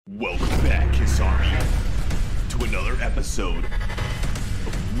Welcome back, KISS Army, to another episode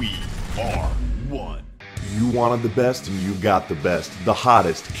of We Are One. You wanted the best and you got the best. The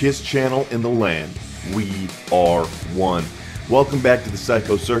hottest KISS channel in the land. We Are One. Welcome back to the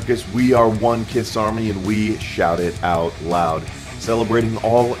Psycho Circus. We are one KISS Army and we shout it out loud. Celebrating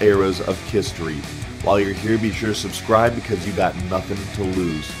all eras of KISStory. While you're here, be sure to subscribe because you got nothing to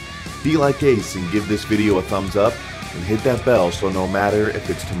lose. Be like Ace and give this video a thumbs up and hit that bell so no matter if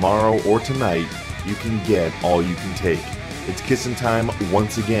it's tomorrow or tonight, you can get all you can take. It's kissing time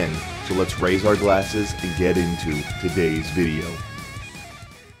once again, so let's raise our glasses and get into today's video.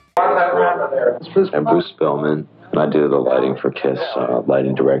 I'm Bruce Spillman, and I do the lighting for KISS,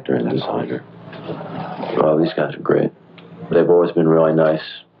 lighting director and designer. Well, these guys are great. They've always been really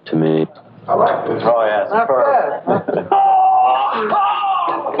nice to me. I like this. Oh, yeah, it's perfect.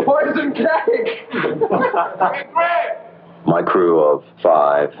 Poison cake! My crew of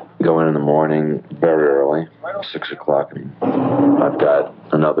 5 go in the morning very early, 6 o'clock. I've got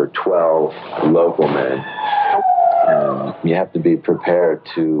another 12 local men. And you have to be prepared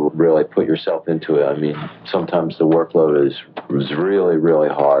to really put yourself into it. I mean, sometimes the workload is really, really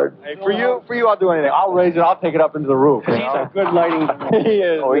hard. Hey, for you, I'll do anything. I'll raise it. I'll take it up into the roof. He's a good lighting. He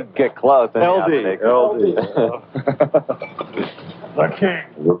is. Oh, we can get close. LD. The king.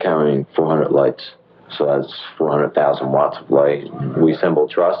 We're carrying 400 lights, so that's 400,000 watts of light. We assemble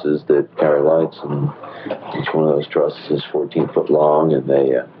trusses that carry lights, and each one of those trusses is 14 foot long, and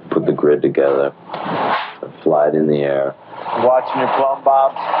they put the grid together, fly it in the air. Watching your plumb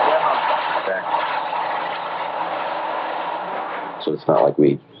bobs. So it's not like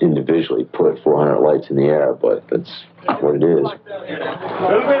we individually put 400 lights in the air, but that's what it is.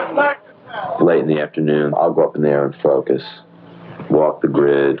 Late in the afternoon, I'll go up in the air and focus, walk the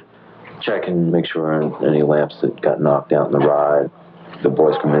grid, check and make sure any lamps that got knocked out in the ride. The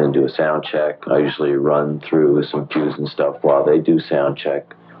boys come in and do a sound check. I usually run through some cues and stuff while they do sound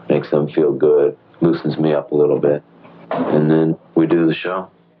check. Makes them feel good, loosens me up a little bit, and then we do the show.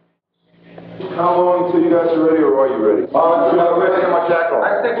 How long until you guys are ready, or are you ready? I'm ready to my jacket.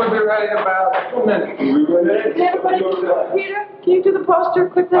 I think we'll be ready in about 2 minutes. Did everybody, Peter, can you do the poster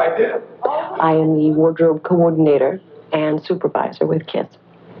quickly? I did. I am the wardrobe coordinator and supervisor with KISS.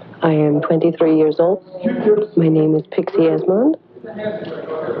 I am 23 years old. My name is Pixie Esmond.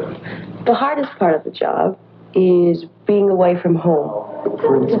 The hardest part of the job is being away from home. The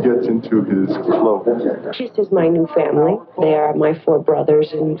prince gets into his flow. KISS is my new family. They are my 4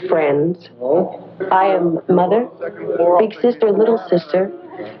 brothers and friends. I am mother, big sister, little sister,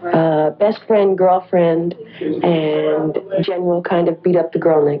 best friend, girlfriend, and general kind of beat up the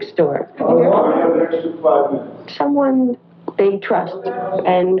girl next door. Someone they trust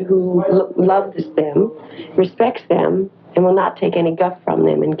and who loves them, respects them, and will not take any guff from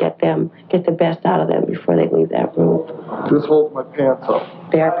them and get the best out of them before they leave that room. This holds my pants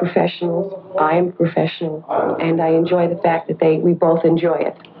up. They are professionals. I am a professional, and I enjoy the fact that we both enjoy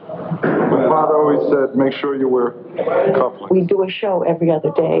it. My father always said, make sure you wear cufflinks. We do a show every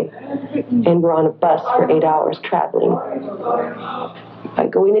other day, and we're on a bus for 8 hours traveling. I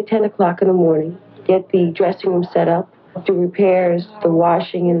go in at 10 o'clock in the morning, get the dressing room set up, do repairs, the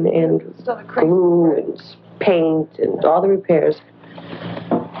washing and glue and paint and all the repairs.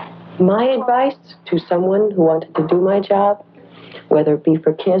 My advice to someone who wanted to do my job, whether it be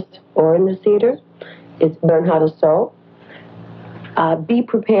for KISS or in the theater, is learn how to sew. Be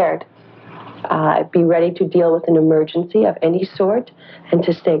prepared. Be ready to deal with an emergency of any sort and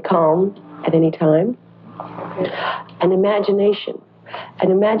to stay calm at any time. An imagination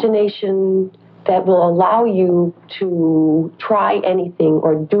that will allow you to try anything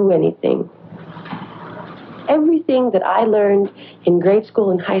or do anything. Everything that I learned in grade school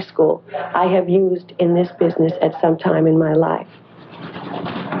and high school, I have used in this business at some time in my life.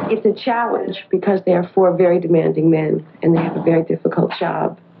 It's a challenge because they are 4 very demanding men and they have a very difficult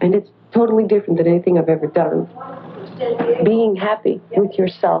job. And it's totally different than anything I've ever done. Being happy with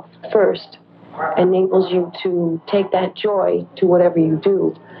yourself first enables you to take that joy to whatever you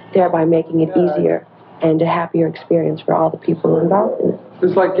do, thereby making it easier and a happier experience for all the people involved in it.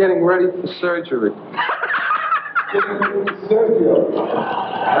 It's like getting ready for surgery.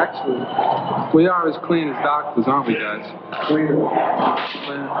 Actually, we are as clean as doctors, aren't we, guys? Clean.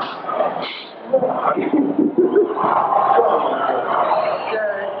 Okay,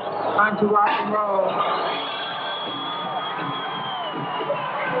 time to rock and roll.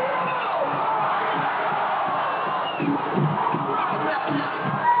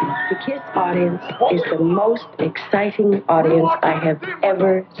 The KISS audience is the most exciting audience I have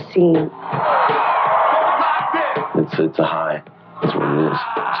ever seen. It's a high. That's what it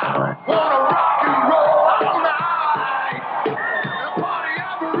is.